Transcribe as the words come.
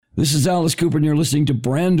This is Alice Cooper, and you're listening to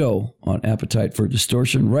Brando on Appetite for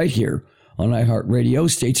Distortion right here on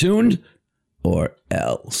iHeartRadio. Stay tuned, or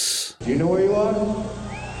else. Do you know where you are?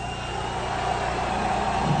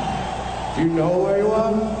 Do you know where you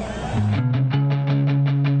are?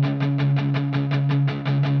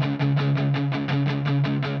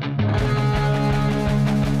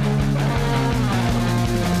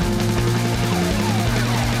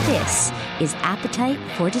 This is Appetite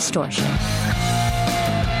for Distortion.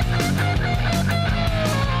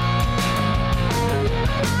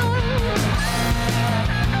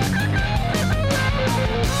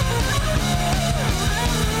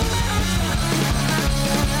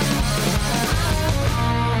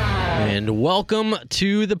 And welcome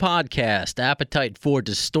to the podcast, Appetite for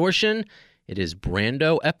Distortion. It is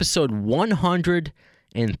Brando, episode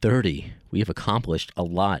 130. We have accomplished a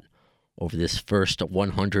lot over this first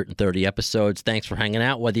 130 episodes. Thanks for hanging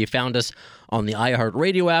out, whether you found us on the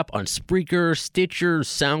iHeartRadio app, on Spreaker, Stitcher,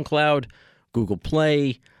 SoundCloud, Google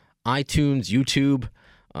Play, iTunes, YouTube,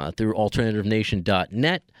 through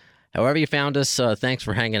alternativenation.net. However you found us, thanks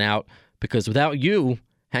for hanging out, because without you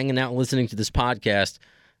hanging out and listening to this podcast,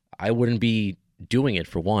 I wouldn't be doing it,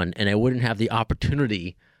 for one, and I wouldn't have the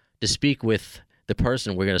opportunity to speak with the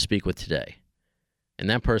person we're going to speak with today. And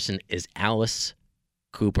that person is Alice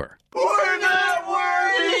Cooper. We're not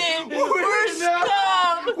worthy! We're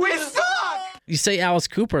scum! We suck! You say Alice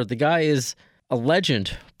Cooper, the guy is a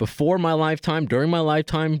legend before my lifetime, during my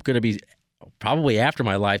lifetime, going to be probably after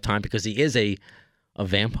my lifetime, because he is a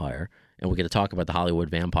vampire, and we're going to talk about the Hollywood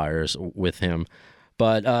vampires with him.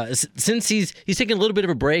 But since he's taking a little bit of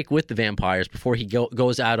a break with the vampires before he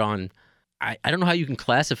goes out on, I don't know how you can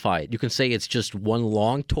classify it. You can say it's just one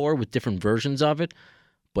long tour with different versions of it,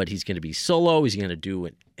 but he's going to be solo. He's going to do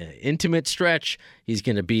an intimate stretch. He's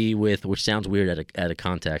going to be with, which sounds weird at a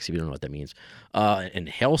context if you don't know what that means, in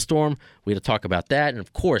Hailstorm. We're going to talk about that. And,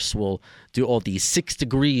 of course, we'll do all the 6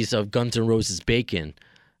 degrees of Guns N' Roses bacon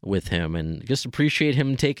with him. And just appreciate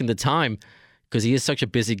him taking the time, because he is such a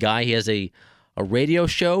busy guy. He has a radio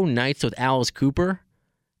show, Nights with Alice Cooper,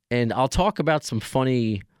 and I'll talk about some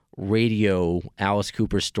funny radio Alice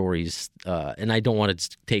Cooper stories. And I don't want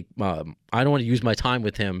to use my time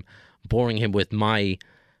with him, boring him with my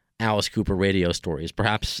Alice Cooper radio stories.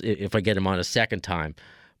 Perhaps if I get him on a second time,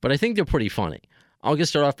 but I think they're pretty funny. I'll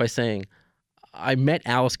just start off by saying I met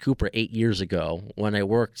Alice Cooper 8 years ago when I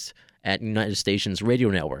worked at United Stations Radio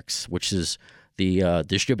Networks, which is the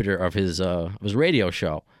distributor of his radio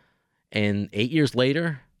show. And 8 years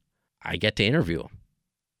later, I get to interview him.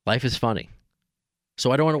 Life is funny.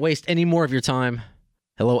 So I don't want to waste any more of your time.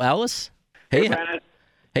 Hello, Alice? Hey, Brandon.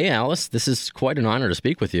 Hey, Alice. This is quite an honor to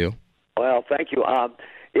speak with you. Well, thank you.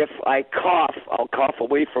 If I cough, I'll cough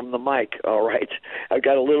away from the mic. All right. I've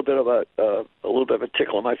got a little bit of a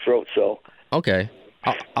tickle in my throat, so. Okay.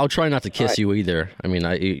 I'll try not to kiss you either. I mean,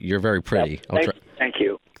 you're very pretty. Yeah, thank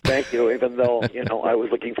you. Thank you. Even though I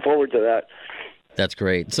was looking forward to that. That's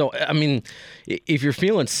great. So, I mean, if you're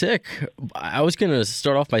feeling sick, I was going to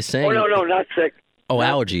start off by saying... Oh, no, not sick. Oh,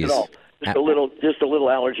 not allergies. At all. Just a little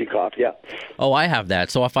allergy cough, yeah. Oh, I have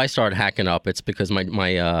that. So if I start hacking up, it's because my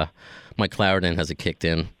Claritin hasn't kicked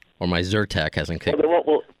in, or my Zyrtec hasn't kicked in. What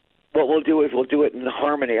we'll do is we'll do it in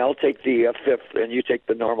harmony. I'll take the fifth, and you take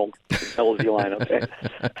the normal melody line, okay?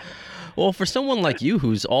 Well, for someone like you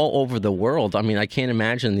who's all over the world, I mean, I can't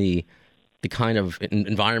imagine the kind of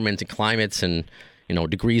environments and climates and,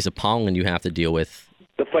 degrees of pollen you have to deal with.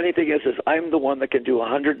 The funny thing is I'm the one that can do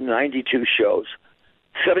 192 shows,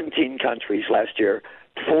 17 countries last year,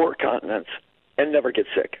 4 continents, and never get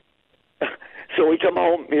sick. So we come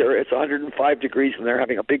home here, it's 105 degrees, and they're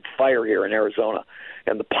having a big fire here in Arizona,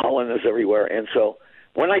 and the pollen is everywhere. And so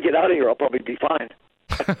when I get out of here, I'll probably be fine.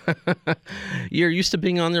 You're used to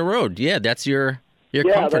being on the road. Yeah, that's your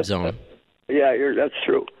comfort zone. That's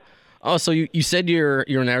true. Oh, so you said you're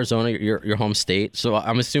in Arizona, your home state. So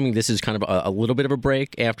I'm assuming this is kind of a little bit of a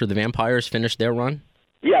break after the Vampires finished their run?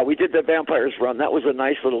 Yeah, we did the Vampires run. That was a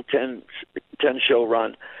nice little 10-show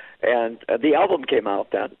run. And the album came out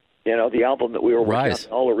then, the album that we were working on,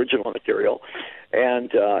 all original material, and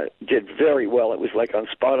did very well. It was like on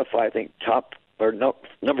Spotify, I think,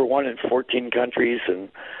 number 1 in 14 countries and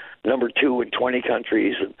number 2 in 20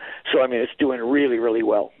 countries. And so, I mean, it's doing really, really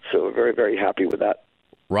well. So we're very, very happy with that.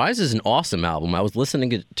 Rise is an awesome album. I was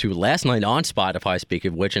listening to last night on Spotify,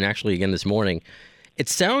 speaking of which, and actually again this morning. It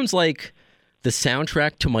sounds like the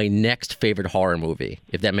soundtrack to my next favorite horror movie,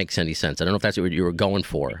 if that makes any sense. I don't know if that's what you were going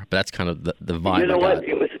for, but that's kind of the vibe. You know what?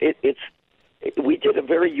 We did a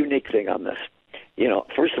very unique thing on this.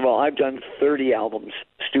 First of all, I've done 30 albums,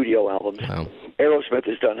 studio albums. Wow. Aerosmith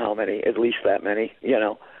has done how many? At least that many,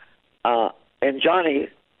 And Johnny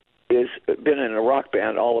has been in a rock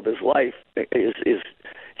band all of his life.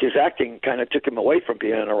 His acting kind of took him away from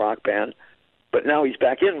being in a rock band, but now he's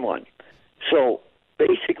back in one. So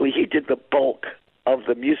basically, he did the bulk of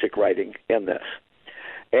the music writing in this.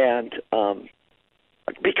 And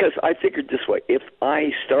because I figured this way, if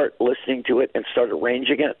I start listening to it and start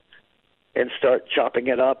arranging it and start chopping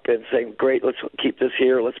it up and saying, great, let's keep this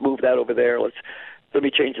here, let's move that over there, let me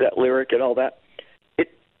change that lyric and all that,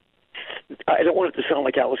 I don't want it to sound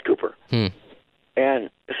like Alice Cooper. And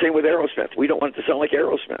same with Aerosmith. We don't want it to sound like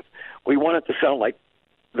Aerosmith. We want it to sound like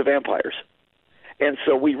the Vampires. And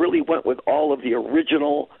so we really went with all of the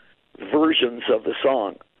original versions of the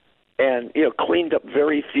song and, cleaned up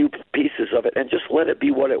very few pieces of it and just let it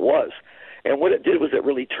be what it was. And what it did was it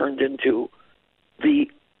really turned into the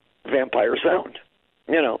Vampire sound,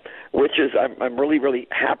 which is I'm really, really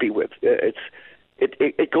happy with.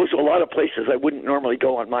 It goes to a lot of places I wouldn't normally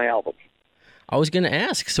go on my album. I was going to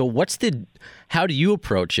ask, so how do you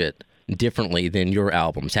approach it differently than your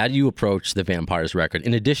albums? How do you approach the Vampires record,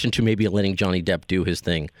 in addition to maybe letting Johnny Depp do his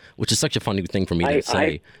thing, which is such a funny thing for me to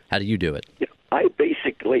say? How do you do it? I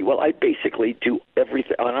basically do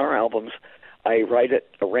everything on our albums. I write it,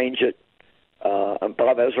 arrange it.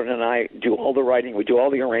 Bob Ezrin and I do all the writing. We do all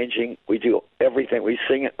the arranging. We do everything. We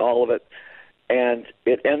sing it, all of it. And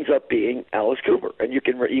it ends up being Alice Cooper. And you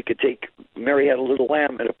could take Mary Had a Little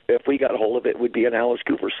Lamb, and if we got a hold of it, it would be an Alice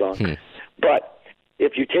Cooper song. But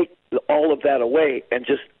if you take all of that away and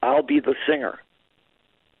just I'll be the singer,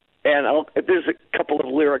 and there's a couple of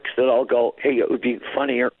lyrics that I'll go, hey, it would be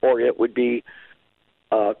funnier or it would be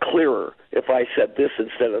clearer if I said this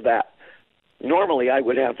instead of that. Normally, I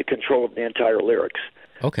would have the control of the entire lyrics.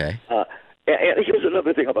 Okay. And here's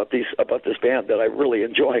another thing about this band that I really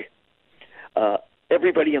enjoy.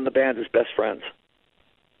 Everybody in the band is best friends.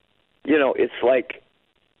 It's like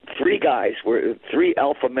three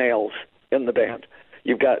alpha males in the band.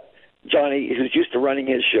 You've got Johnny, who's used to running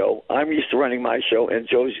his show. I'm used to running my show, and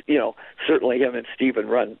Joe's, certainly him and Steven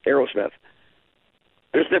run Aerosmith.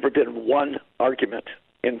 There's never been one argument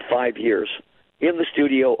in 5 years in the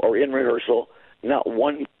studio or in rehearsal. Not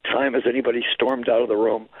one time has anybody stormed out of the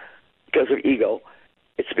room because of ego.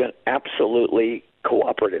 It's been absolutely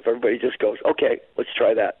cooperative. Everybody just goes, okay, let's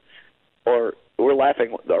try that. Or we're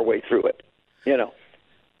laughing our way through it,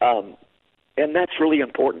 and that's really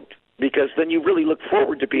important because then you really look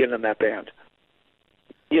forward to being in that band.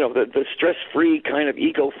 The stress-free kind of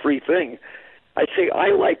ego-free thing. I say I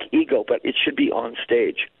like ego, but it should be on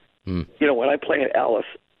stage. When I play at Alice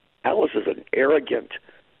is an arrogant,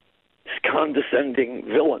 condescending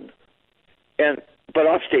villain. But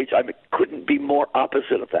off stage, I couldn't be more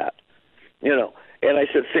opposite of that, And I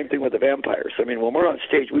said the same thing with the Vampires. I mean, when we're on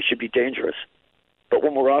stage, we should be dangerous. But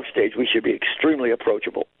when we're off stage, we should be extremely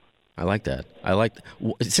approachable. I like that.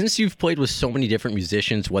 Since you've played with so many different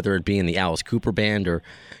musicians, whether it be in the Alice Cooper band or,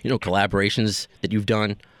 collaborations that you've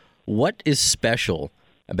done, what is special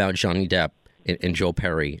about Johnny Depp and Joe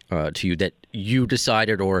Perry to you that you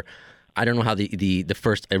decided, or I don't know how the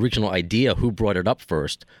first original idea, who brought it up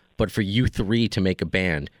first, but for you three to make a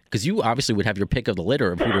band? Because you obviously would have your pick of the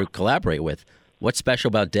litter of who to collaborate with. What's special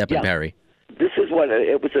about Depp and Perry? This is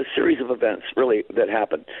it was a series of events, really, that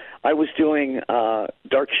happened. I was doing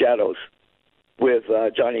Dark Shadows with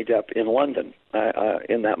Johnny Depp in London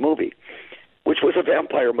in that movie, which was a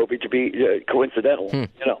vampire movie, to be coincidental,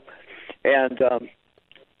 And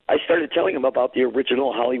I started telling him about the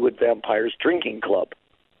original Hollywood Vampires drinking club,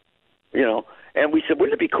 and we said,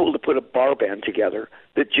 wouldn't it be cool to put a bar band together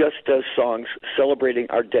that just does songs celebrating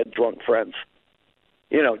our dead drunk friends?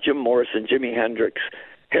 Jim Morrison, Jimi Hendrix,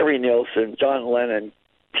 Harry Nilsson, John Lennon,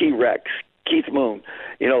 T-Rex, Keith Moon.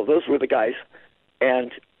 Those were the guys.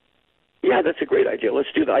 And, that's a great idea.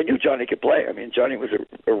 Let's do that. I knew Johnny could play. I mean, Johnny was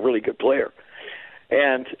a really good player.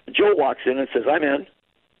 And Joe walks in and says, I'm in.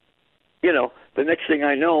 The next thing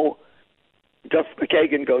I know, Duff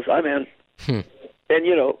McKagan goes, I'm in. And,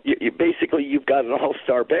 you basically you've got an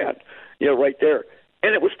all-star band, right there.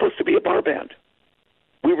 And it was supposed to be a bar band.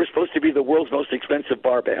 We were supposed to be the world's most expensive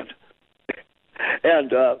bar band.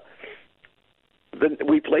 And then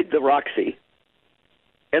we played the Roxy.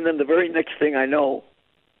 And then the very next thing I know,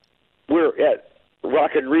 we're at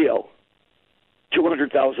Rock in Rio,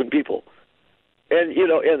 200,000 people. And,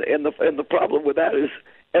 and the problem with that is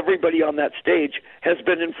everybody on that stage has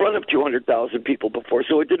been in front of 200,000 people before,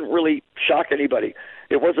 so it didn't really shock anybody.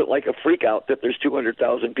 It wasn't like a freak out that there's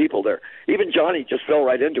 200,000 people there. Even Johnny just fell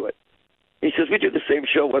right into it. He says, we do the same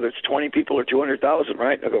show whether it's 20 people or 200,000,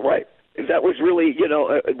 right? I go, right. And that was really,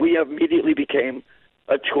 we immediately became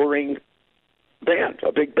a touring band,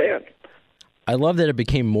 a big band. I love that it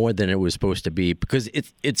became more than it was supposed to be because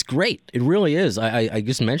it's great. It really is. I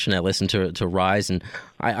just mentioned I listened to Rise, and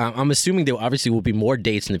I'm assuming there obviously will be more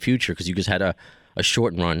dates in the future because you just had a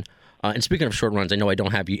short run. And speaking of short runs, I know I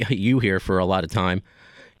don't have you here for a lot of time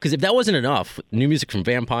because if that wasn't enough, new music from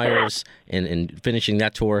Vampires and finishing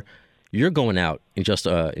that tour, you're going out in just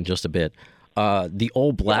a bit. The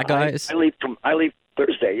Old Black Eyes. I leave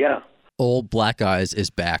Thursday. Yeah. Old Black Eyes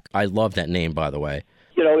is back. I love that name, by the way.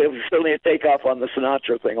 You know, it was certainly a takeoff on the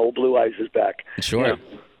Sinatra thing. Old Blue Eyes is back. Sure.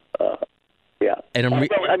 Yeah. And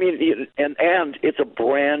and it's a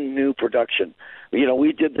brand new production. You know,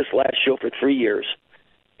 we did this last show for 3 years,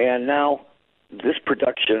 and now this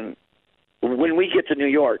production. When we get to New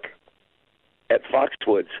York at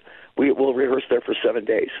Foxwoods, we will rehearse there for 7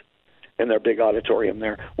 days in their big auditorium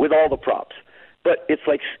there with all the props. But it's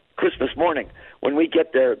like Christmas morning. When we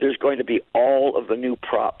get there, there's going to be all of the new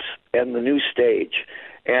props and the new stage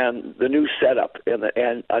and the new setup and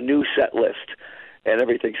a new set list and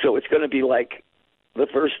everything. So it's going to be like the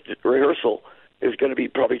first rehearsal is going to be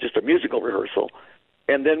probably just a musical rehearsal,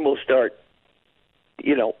 and then we'll start,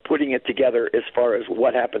 you know, putting it together as far as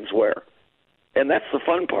what happens where. And that's the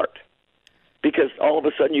fun part, because all of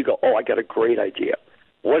a sudden you go, oh, I got a great idea.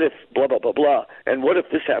 What if blah, blah, blah, blah, and what if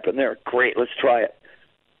this happened there? Great, let's try it.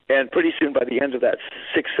 And pretty soon, by the end of that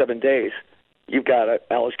 6-7 days, you've got an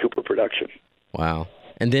Alice Cooper production. Wow.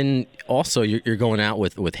 And then also you're going out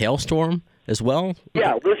with Halestorm as well?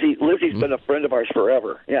 Yeah, Lizzie's been a friend of ours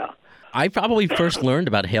forever, yeah. I probably first learned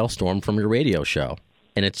about Halestorm from your radio show,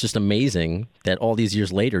 and it's just amazing that all these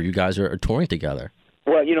years later you guys are touring together.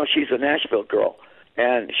 Well, you know, she's a Nashville girl,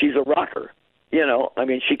 and she's a rocker. You know, I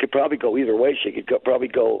mean, she could probably go either way. She could probably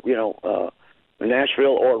go, you know,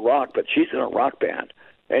 Nashville or rock, but she's in a rock band,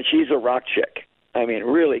 and she's a rock chick. I mean,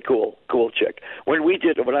 really cool chick. When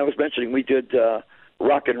I was mentioning, we did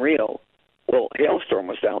Rock in Rio, well, Halestorm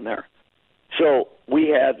was down there. So we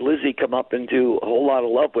had Lizzie come up and do A Whole Lot of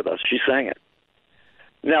Love with us. She sang it.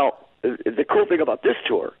 Now, the cool thing about this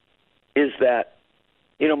tour is that,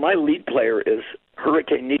 you know, my lead player is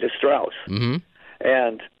Hurricane Nita Strauss,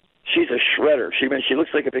 and she's a shredder. She looks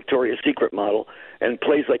like a Victoria's Secret model and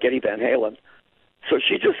plays like Eddie Van Halen. So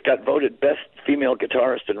she just got voted best female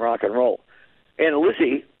guitarist in rock and roll. And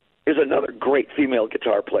Lizzie is another great female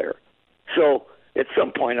guitar player. So at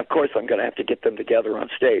some point, of course, I'm going to have to get them together on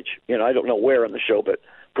stage. You know, I don't know where in the show, but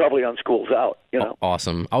probably on Schools Out, you know.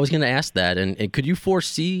 Awesome. I was going to ask that. And could you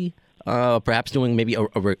foresee perhaps doing maybe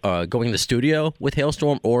going in the studio with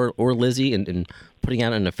Halestorm or Lizzie and putting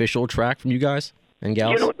out an official track from you guys and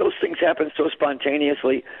gals? You know, those things happen so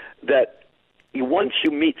spontaneously that once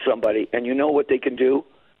you meet somebody and you know what they can do,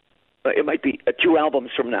 it might be 2 albums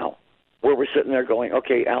from now where we're sitting there going,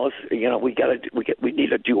 okay, Alice, you know, we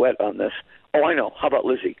need a duet on this. Oh, I know. How about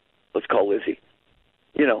Lizzie? Let's call Lizzie.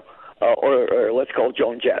 You know, or let's call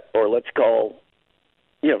Joan Jett, or let's call,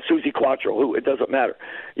 you know, Susie Quattro. Who, it doesn't matter.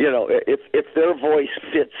 You know, if their voice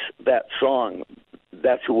fits that song,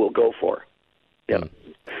 that's who we'll go for. Yeah.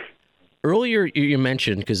 Earlier, you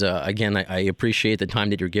mentioned, because, again, I appreciate the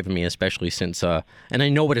time that you're giving me, especially since, and I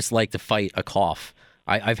know what it's like to fight a cough.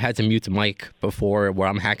 I've had to mute the mic before where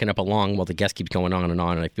I'm hacking up along while the guest keeps going on, and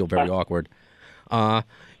I feel very awkward.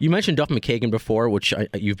 You mentioned Duff McKagan before, which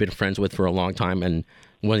you've been friends with for a long time, and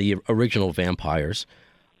one of the original Vampires.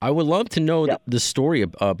 I would love to know the story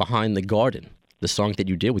behind The Garden, the song that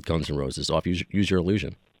you did with Guns N' Roses off Use Your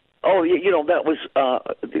Illusion. Oh, you know, that was,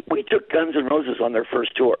 we took Guns N' Roses on their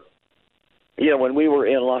first tour. You know, when we were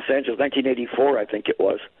in Los Angeles, 1984, I think it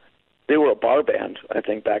was. They were a bar band, I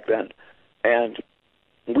think, back then. And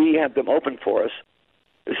we had them open for us.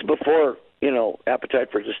 This is before, you know,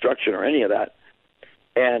 Appetite for Destruction or any of that.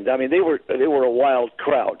 And, I mean, they were a wild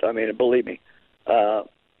crowd. I mean, believe me.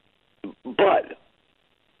 But,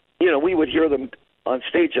 you know, we would hear them on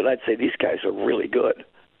stage, and I'd say, these guys are really good.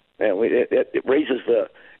 And it raises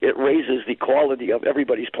the quality of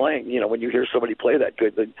everybody's playing. You know, when you hear somebody play that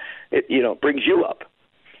good, then it, you know, brings you up.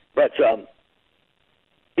 But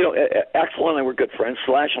you know, Axl and I were good friends.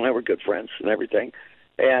 Slash and I were good friends and everything.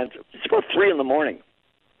 And it's about 3 a.m,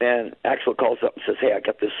 and Axl calls up and says, "Hey, I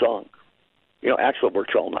got this song." You know, Axl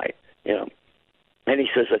works all night. You know, and he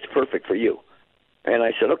says, "That's perfect for you." And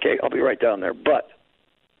I said, "Okay, I'll be right down there, but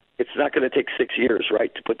it's not going to take 6 years,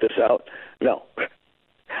 right, to put this out?" No.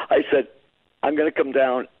 I said, "I'm going to come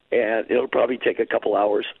down, and it'll probably take a couple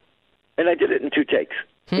hours." And I did it in 2 takes,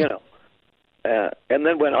 you know. And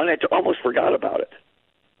then went on. I almost forgot about it.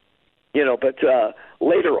 You know, but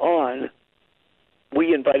later on,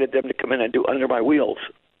 we invited them to come in and do Under My Wheels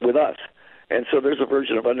with us. And so there's a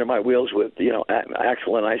version of Under My Wheels with,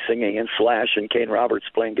 Axl and I singing and Slash and Kane Roberts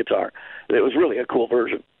playing guitar. It was really a cool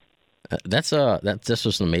version. That's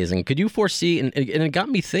just amazing. Could you foresee, and it got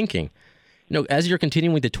me thinking, as you're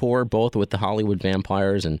continuing to tour both with the Hollywood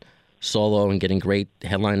Vampires and solo and getting great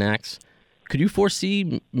headline acts, could you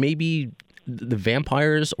foresee maybe the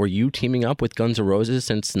Vampires or you teaming up with Guns N' Roses,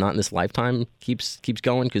 since Not in This Lifetime keeps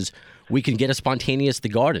going? Because we can get a spontaneous The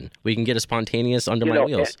Garden. We can get a spontaneous Under My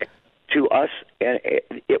Wheels. To us,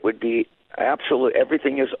 it would be absolute.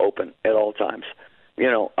 Everything is open at all times.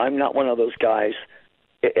 I'm not one of those guys.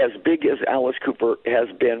 As big as Alice Cooper has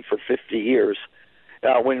been for 50 years,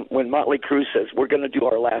 when Motley Crue says, we're going to do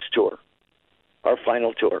our last tour, our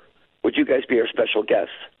final tour, would you guys be our special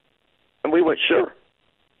guests? And we went, sure.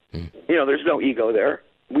 There's no ego there.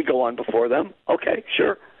 We go on before them. Okay,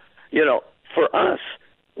 sure. For us,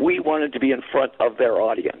 we wanted to be in front of their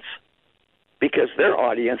audience, because their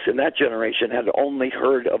audience in that generation had only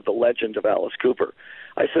heard of the legend of Alice Cooper.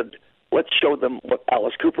 I said, let's show them what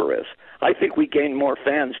Alice Cooper is. I think we gained more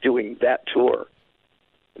fans doing that tour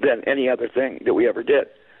than any other thing that we ever did,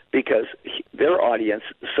 because their audience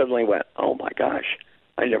suddenly went, oh my gosh,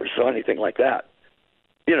 I never saw anything like that.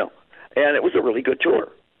 And it was a really good tour.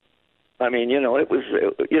 I mean, it was,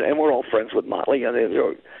 and we're all friends with Motley, and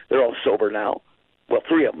they're all sober now. Well,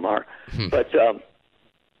 3 of them are. But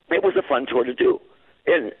it was a fun tour to do.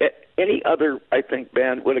 And any other, I think,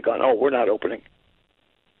 band would have gone, oh, we're not opening.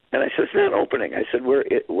 And I said, it's not opening. I said, we're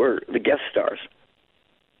the guest stars.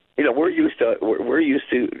 We're used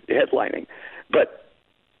to headlining. But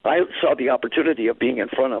I saw the opportunity of being in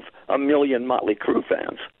front of 1 million Motley Crue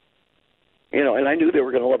fans. And I knew they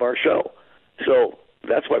were going to love our show. So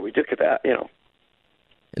that's why we took that,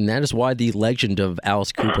 And that is why the legend of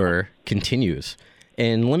Alice Cooper continues.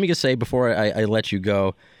 And let me just say before I let you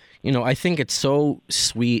go, I think it's so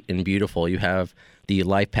sweet and beautiful. You have the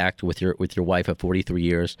life pact with your wife of 43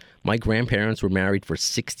 years. My grandparents were married for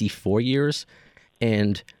 64 years.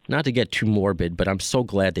 And not to get too morbid, but I'm so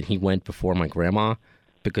glad that he went before my grandma,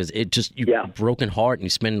 because it just, broken heart, and you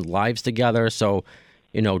spend lives together. So,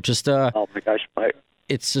 just oh my gosh,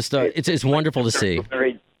 it's just it's wonderful to see.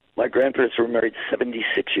 My grandparents were married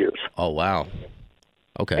 76 years. Oh wow.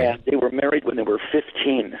 Okay. And they were married when they were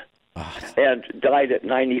 15, and died at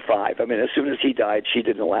 95. I mean, as soon as he died, she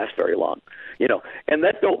didn't last very long. And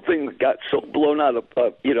that whole thing got so blown out of,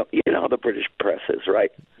 how the British press is,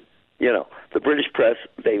 right? The British press,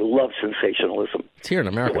 they love sensationalism. It's here in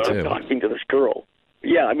America, too. I'm talking to this girl.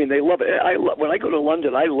 Yeah, I mean, they love it. When I go to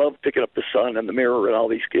London, I love picking up the Sun and the Mirror and all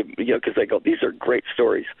these, because I go, these are great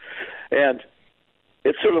stories. And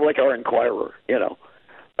it's sort of like our Inquirer,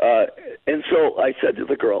 And so I said to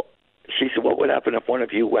the girl, she said, what would happen if one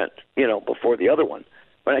of you went, before the other one?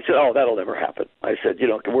 And I said, oh, that'll never happen. I said,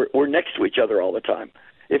 we're next to each other all the time.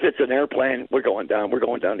 If it's an airplane, we're going down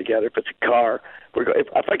together. If it's a car,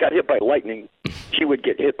 if I got hit by lightning, she would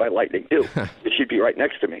get hit by lightning too. She'd be right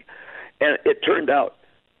next to me. And it turned out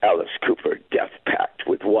Alice Cooper, death pact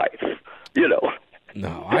with wife,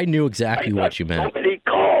 No, I knew exactly what you meant. So many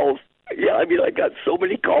calls. Yeah, I mean, I got so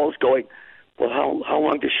many calls going, well, how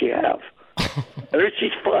long does she have? And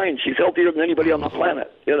she's fine. She's healthier than anybody on the planet,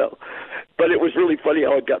 But it was really funny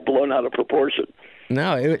how it got blown out of proportion.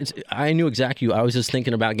 No, I knew exactly. I was just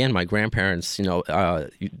thinking about, again, my grandparents.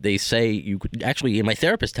 They say you could actually. And my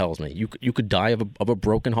therapist tells me you could die of a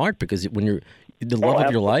broken heart, because when you're the love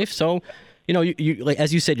of your life. So, you like,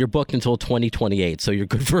 as you said, you're booked until 2028. So you're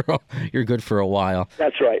good for a while.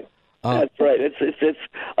 That's right. That's right. It's.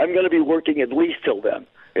 I'm going to be working at least till then.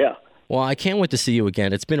 Yeah. Well, I can't wait to see you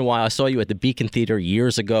again. It's been a while. I saw you at the Beacon Theater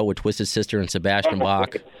years ago with Twisted Sister and Sebastian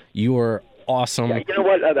Bach. You were awesome. Yeah, you know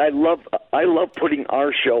what? I love putting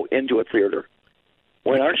our show into a theater.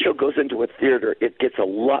 When our show goes into a theater, it gets a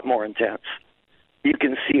lot more intense. You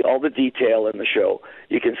can see all the detail in the show.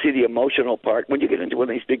 You can see the emotional part. When you get into one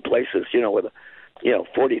of these big places, with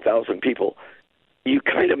 40,000 people, you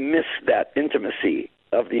kind of miss that intimacy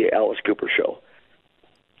of the Alice Cooper show.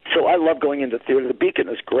 So I love going into theater. The Beacon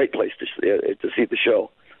is a great place to see the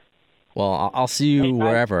show. Well, I'll see you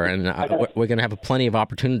wherever, and we're going to have plenty of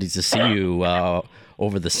opportunities to see you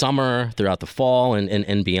over the summer, throughout the fall,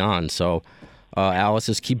 and beyond. So, Alice,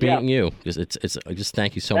 just keep being you. Just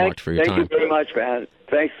thank you so much for your time. Thank you very much, man.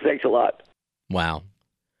 Thanks a lot. Wow,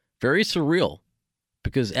 very surreal,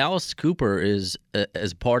 because Alice Cooper is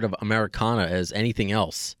as part of Americana as anything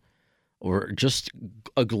else, or just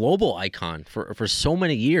a global icon for so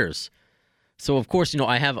many years. So, of course,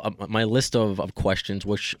 I have my list of questions,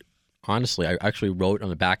 which honestly I actually wrote on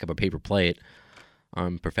the back of a paper plate.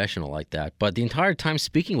 I'm professional like that. But the entire time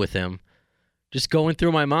speaking with him, just going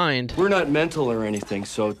through my mind. We're not mental or anything,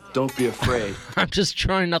 so don't be afraid. I'm just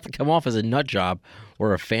trying not to come off as a nut job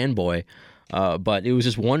or a fanboy. But it was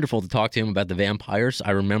just wonderful to talk to him about the vampires.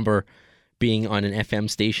 I remember being on an FM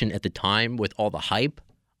station at the time with all the hype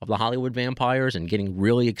of the Hollywood vampires and getting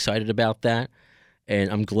really excited about that. And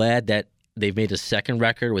I'm glad that they've made a second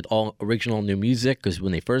record with all original new music, because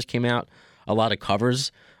when they first came out, a lot of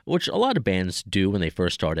covers, which a lot of bands do when they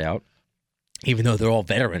first start out, even though they're all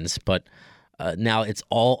veterans. But now it's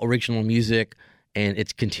all original music, and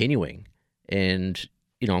it's continuing. And,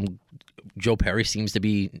 you know, Joe Perry seems to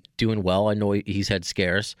be doing well. I know he's had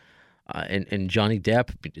scares. And Johnny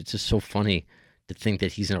Depp, it's just so funny to think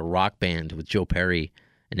that he's in a rock band with Joe Perry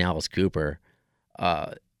and Alice Cooper.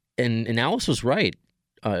 And Alice was right.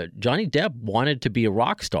 Johnny Depp wanted to be a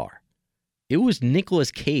rock star. It was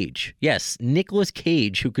Nicolas Cage. Yes, Nicolas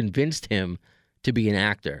Cage who convinced him to be an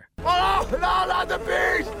actor. Oh, no, not the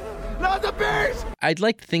beast! Not the beast! I'd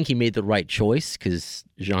like to think he made the right choice, because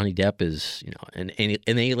Johnny Depp is, you know,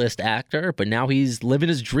 an A-list actor, but now he's living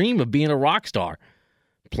his dream of being a rock star,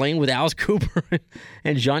 playing with Alice Cooper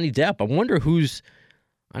and Johnny Depp. I wonder who's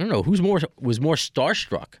was more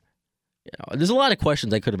starstruck. You know, there's a lot of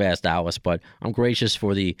questions I could have asked Alice, but I'm gracious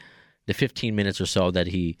for the 15 minutes or so that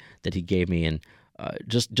he gave me, and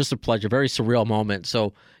just a pleasure, very surreal moment.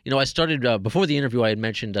 So, you know, I started before the interview. I had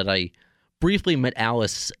mentioned that I briefly met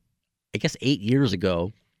Alice, I guess 8 years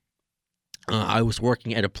ago. I was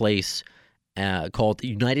working at a place called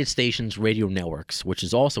United Stations Radio Networks, which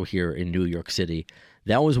is also here in New York City.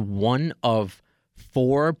 That was one of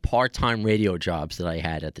 4 part-time radio jobs that I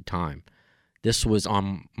had at the time. This was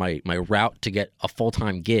on my route to get a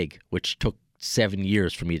full-time gig, which took 7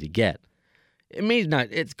 years for me to get. It may not,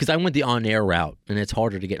 it's because I went the on-air route, and it's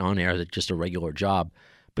harder to get on-air than just a regular job.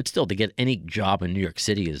 But still, to get any job in New York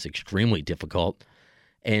City is extremely difficult.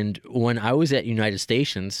 And when I was at United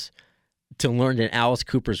Stations, to learn that Alice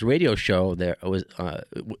Cooper's radio show there was,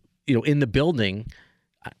 you know, in the building,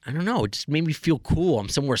 I don't know, it just made me feel cool. I'm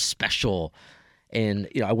somewhere special. And,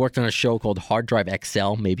 you know, I worked on a show called Hard Drive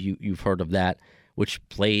XL. Maybe you've heard of that, which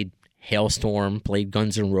played Hailstorm, played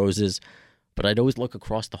Guns N' Roses. But I'd always look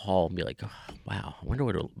across the hall and be like, oh, wow, I wonder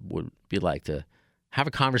what it would be like to have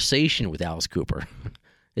a conversation with Alice Cooper.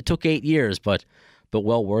 It took 8 years, but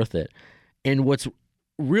well worth it. And what's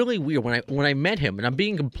really weird, when I met him, and I'm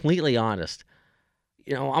being completely honest,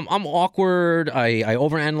 you know, I'm awkward. I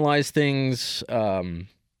overanalyze things. I'm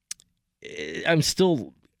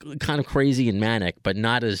still kind of crazy and manic, but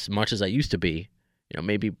not as much as I used to be. You know,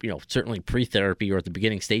 maybe, you know, certainly pre-therapy or at the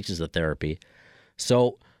beginning stages of therapy.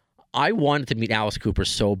 So I wanted to meet Alice Cooper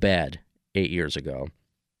so bad 8 years ago,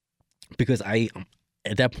 because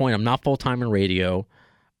at that point, I'm not full-time in radio.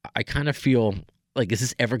 I kind of feel like, is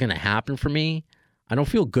this ever going to happen for me? I don't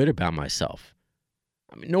feel good about myself.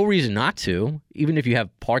 I mean, no reason not to. Even if you have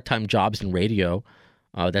part-time jobs in radio,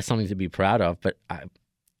 that's something to be proud of. But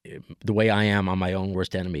the way I am, I'm my own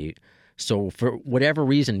worst enemy. So for whatever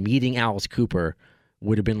reason, meeting Alice Cooper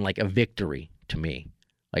would have been like a victory to me.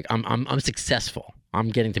 Like I'm successful. I'm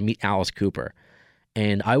getting to meet Alice Cooper.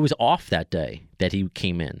 And I was off that day that he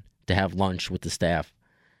came in to have lunch with the staff.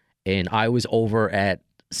 And I was over at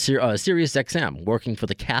Sirius XM working for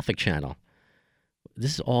the Catholic channel.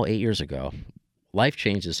 This is all 8 years ago. Life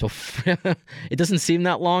changes. So it doesn't seem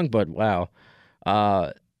that long, but wow.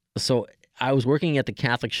 So I was working at the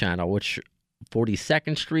Catholic channel, which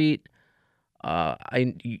 42nd Street.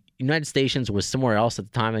 United Stations was somewhere else at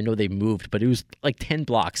the time. I know they moved, but it was like 10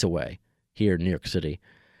 blocks away here in New York City,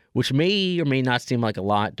 which may or may not seem like a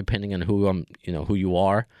lot depending on who you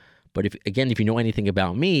are. But if you know anything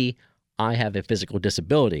about me, I have a physical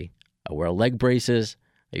disability. I wear leg braces.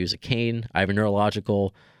 I use a cane. I have a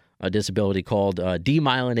neurological disability called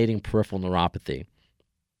demyelinating peripheral neuropathy.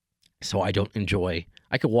 So I don't enjoy.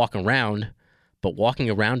 I could walk around, but walking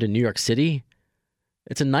around in New York City,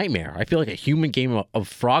 it's a nightmare. I feel like a human game of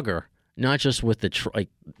Frogger, not just with the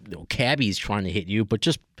cabbies trying to hit you, but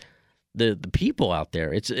just the people out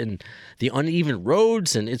there. It's in the uneven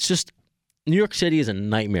roads, and it's just New York City is a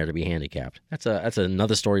nightmare to be handicapped. That's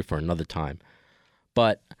another story for another time.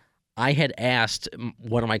 But I had asked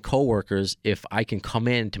one of my coworkers if I can come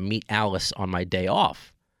in to meet Alice on my day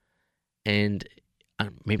off, and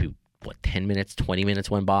maybe 10 minutes, 20 minutes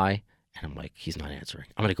went by, and I'm like, he's not answering.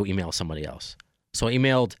 I'm gonna go email somebody else. So I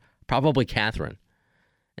emailed probably Catherine,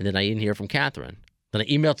 and then I didn't hear from Catherine. Then I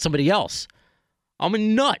emailed somebody else. I'm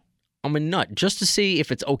a nut just to see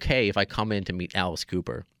if it's okay if I come in to meet Alice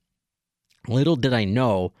Cooper. Little did I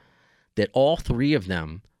know that all three of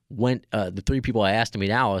them went, the three people I asked to meet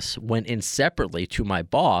Alice went in separately to my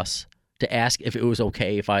boss to ask if it was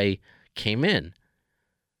okay if I came in,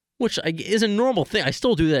 which is a normal thing. I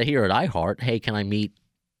still do that here at iHeart. Hey, can I meet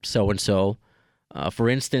so-and-so? For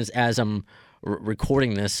instance, as I'm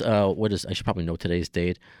recording this, I should probably know today's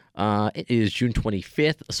date. It is June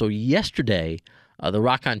 25th. So yesterday, the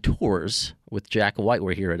Rock on Tours with Jack White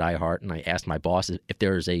were here at iHeart, and I asked my boss if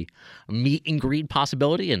there is a meet and greet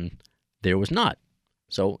possibility, and there was not.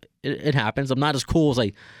 So it happens. I'm not as cool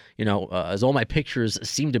as as all my pictures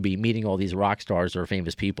seem to be, meeting all these rock stars or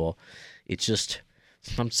famous people. It's just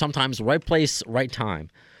sometimes right place, right time.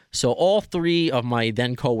 So all three of my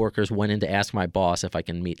then coworkers went in to ask my boss if I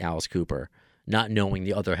can meet Alice Cooper, not knowing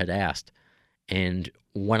the other had asked. And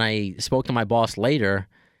when I spoke to my boss later,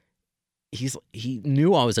 he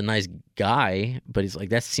knew I was a nice guy, but he's like,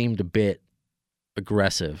 that seemed a bit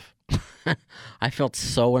aggressive. I felt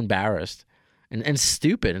so embarrassed and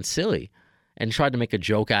stupid and silly, and tried to make a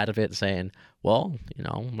joke out of it, saying, well,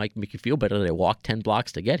 might make you feel better that I walked 10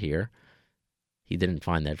 blocks to get here. He didn't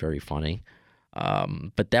find that very funny.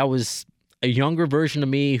 But that was a younger version of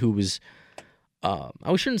me who was,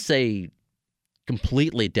 I shouldn't say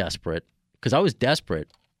completely desperate, because I was desperate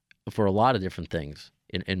for a lot of different things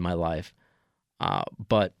in my life.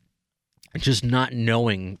 But just not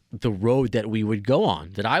knowing the road that we would go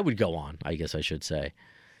on, that I would go on, I guess I should say.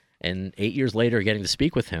 And 8 years later, getting to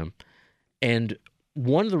speak with him. And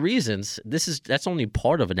one of the reasons, that's only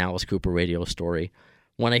part of an Alice Cooper radio story.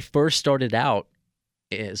 When I first started out,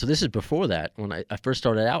 so this is before that, when I first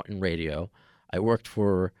started out in radio, I worked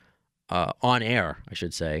for, on air, I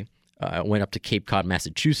should say. I went up to Cape Cod,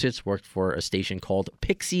 Massachusetts, worked for a station called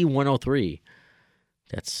Pixie 103.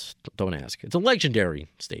 Don't ask. It's a legendary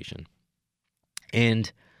station.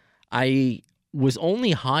 And I was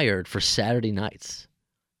only hired for Saturday nights.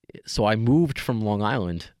 So I moved from Long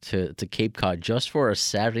Island to Cape Cod just for a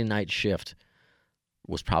Saturday night shift.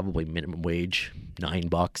 It was probably minimum wage,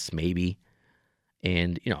 $9 maybe.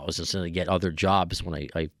 And, I was just going to get other jobs when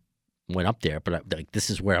I went up there. But this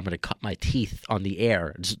is where I'm going to cut my teeth on the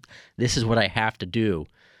air. This is what I have to do.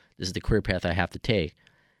 This is the career path I have to take.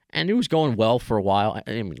 And it was going well for a while.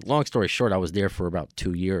 I mean, long story short, I was there for about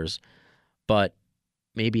 2 years. But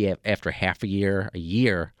maybe after half a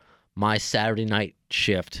year, my Saturday night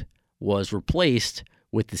shift was replaced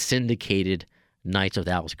with the syndicated Nights with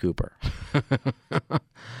Alice Cooper.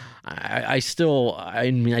 I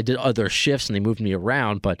did other shifts and they moved me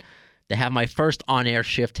around, but to have my first on-air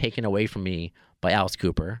shift taken away from me by Alice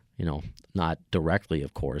Cooper, not directly,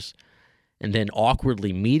 of course, and then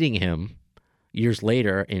awkwardly meeting him years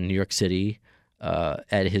later in New York City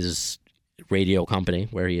at his radio company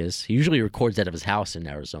where he is. He usually records out of his house in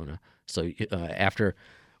Arizona. So after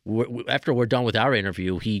we're done with our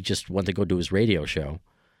interview, he just went to go do his radio show.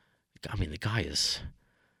 I mean, the guy is...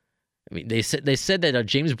 they said that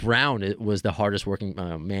James Brown was the hardest working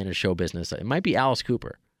man in show business. It might be Alice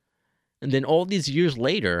Cooper. And then all these years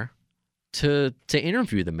later, to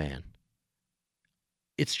interview the man,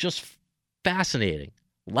 it's just fascinating.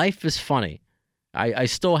 Life is funny. I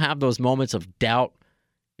still have those moments of doubt,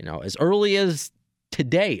 as early as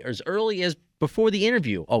today, or as early as before the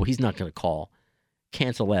interview. Oh, he's not going to call.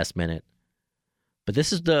 Cancel last minute. But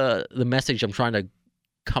this is the message I'm trying to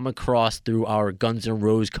come across through our Guns N'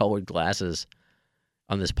 Roses colored glasses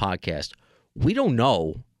on this podcast. We don't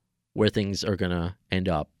know where things are going to end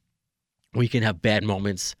up. We can have bad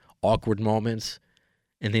moments, awkward moments,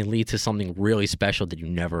 and they lead to something really special that you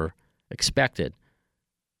never expected.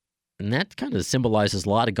 And that kind of symbolizes a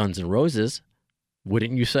lot of Guns N' Roses,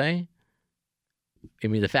 wouldn't you say? I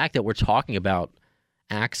mean, the fact that we're talking about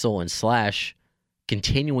Axl and Slash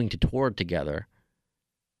continuing to tour together.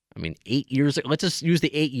 I mean, 8 years, let's just use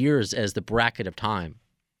the 8 years as the bracket of time,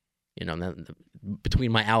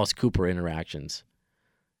 between my Alice Cooper interactions.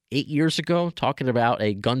 8 years ago, talking about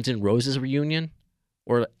a Guns N' Roses reunion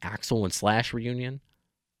or Axl and Slash reunion,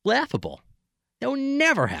 laughable. That would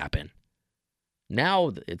never happen.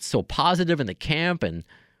 Now it's so positive in the camp, and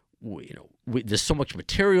there's so much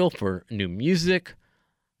material for new music.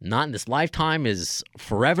 Not in this lifetime is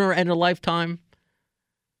forever and a lifetime.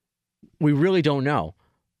 We really don't know.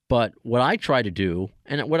 But what I try to do,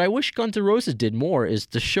 and what I wish Guns N' Roses did more, is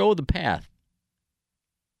to show the path.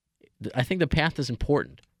 I think the path is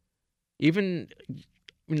important.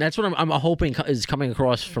 That's what I'm hoping is coming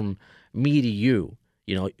across from me to you.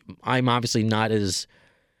 I'm obviously not as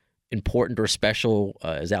important or special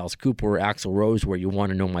as Alice Cooper or Axl Rose, where you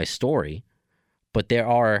want to know my story. But there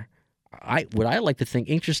are, what I like to think,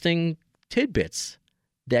 interesting tidbits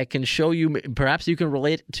that can show you, perhaps you can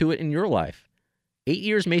relate to it in your life. 8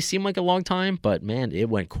 years may seem like a long time, but man, it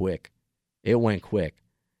went quick. It went quick.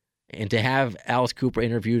 And to have Alice Cooper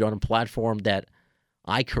interviewed on a platform that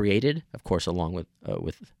I created, of course, along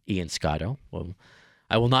with Ian Scotto. Well,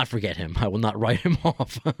 I will not forget him. I will not write him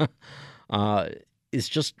off. It's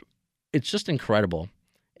just incredible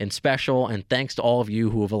and special. And thanks to all of you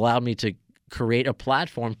who have allowed me to create a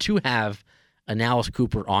platform to have an Alice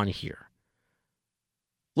Cooper on here.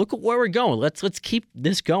 Look at where we're going. Let's keep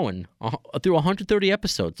this going through 130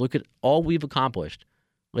 episodes. Look at all we've accomplished.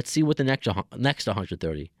 Let's see what the next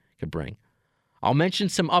 130 could bring. I'll mention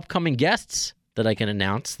some upcoming guests that I can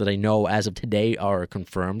announce that I know as of today are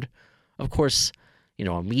confirmed. Of course, you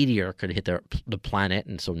know, a meteor could hit the planet,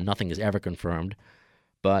 and so nothing is ever confirmed.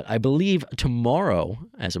 But I believe tomorrow,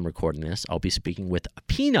 as I'm recording this, I'll be speaking with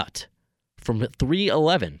Peanut from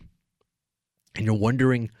 311. And you're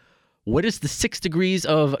wondering, what is the 6 degrees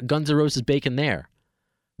of Guns N' Roses bacon there?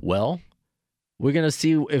 Well, we're going to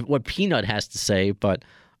see what Peanut has to say, but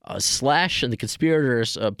Slash and the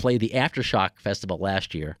Conspirators played the Aftershock Festival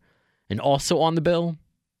last year. And also on the bill,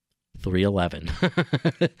 311.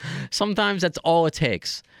 Sometimes that's all it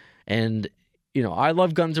takes. And, you know, I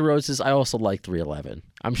love Guns N' Roses. I also like 311.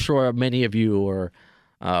 I'm sure many of you are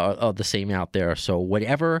the same out there. So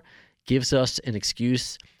whatever gives us an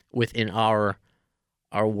excuse within our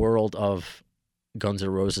world of Guns N'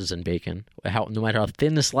 Roses and bacon, no matter how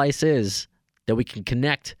thin the slice is, that we can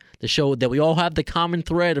connect to show that we all have the common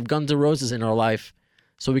thread of Guns N' Roses in our life,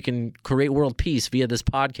 so we can create world peace via this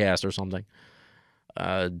podcast or something.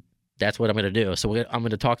 That's what I'm going to do. So I'm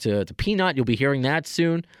going to talk to Peanut. You'll be hearing that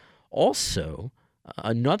soon. Also,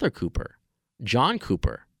 another Cooper, John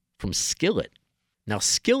Cooper from Skillet. Now,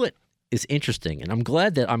 Skillet is interesting, and I'm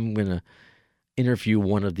glad that I'm going to interview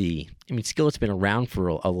one of the, I mean, Skillet's been around for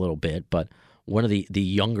a little bit, but one of the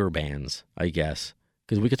younger bands, I guess,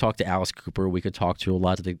 because we could talk to Alice Cooper, we could talk to a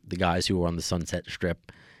lot of the guys who are on the Sunset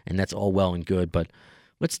Strip, and that's all well and good, but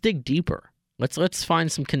let's dig deeper. Let's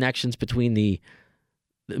find some connections between the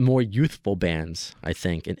more youthful bands, I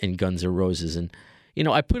think, in Guns N' Roses. And, you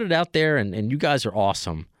know, I put it out there, and you guys are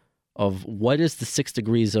awesome, of what is the 6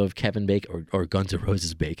 degrees of Kevin Bacon or Guns N'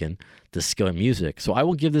 Roses bacon, the Skillet music. So I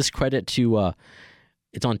will give this credit to,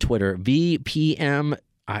 it's on Twitter, VPM,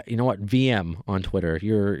 you know what, VM on Twitter.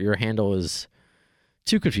 Your handle is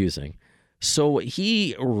too confusing. So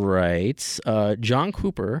he writes, John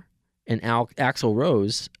Cooper and Axl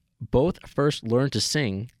Rose both first learned to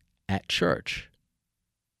sing at church.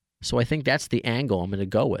 So I think that's the angle I'm going to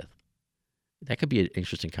go with. That could be an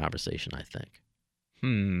interesting conversation, I think.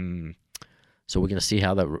 So we're going to see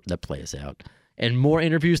how that plays out. And more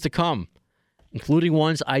interviews to come, including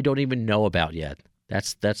ones I don't even know about yet.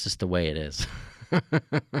 That's just the way it is.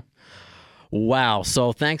 Wow.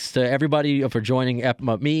 So thanks to everybody for joining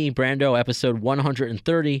me, Brando, episode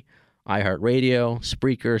 130, iHeartRadio,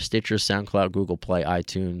 Spreaker, Stitcher, SoundCloud, Google Play,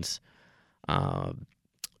 iTunes,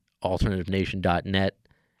 AlternativeNation.net.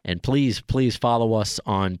 And please follow us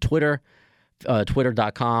on Twitter,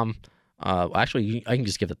 twitter.com. Actually, I can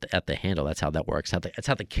just give it at the handle. That's how that works. That's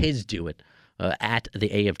how the kids do it, at The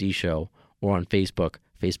AFD Show, or on Facebook,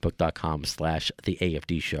 facebook.com/The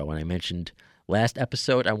AFD Show. And I mentioned last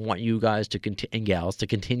episode, I want you guys and gals to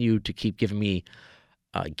continue to keep giving me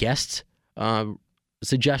guest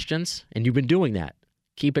suggestions, and you've been doing that.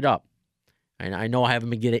 Keep it up. And I know I haven't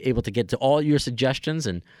been able to get to all your suggestions,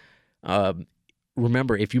 and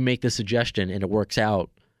remember, if you make the suggestion and it works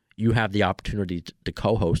out, you have the opportunity to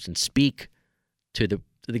co-host and speak to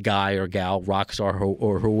the guy or gal, rock star,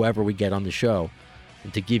 or whoever we get on the show,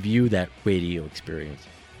 and to give you that radio experience.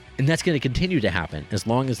 And that's going to continue to happen as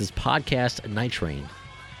long as this podcast Night Train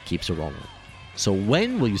keeps it rolling. So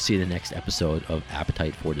when will you see the next episode of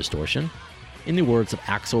Appetite for Distortion? In the words of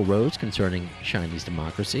Axl Rose concerning Chinese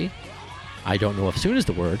democracy, I don't know if soon is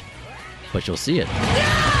the word, but you'll see it.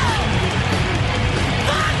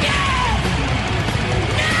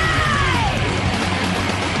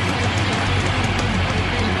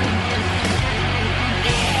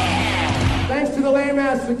 Thanks to the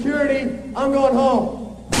lame-ass security, I'm going home.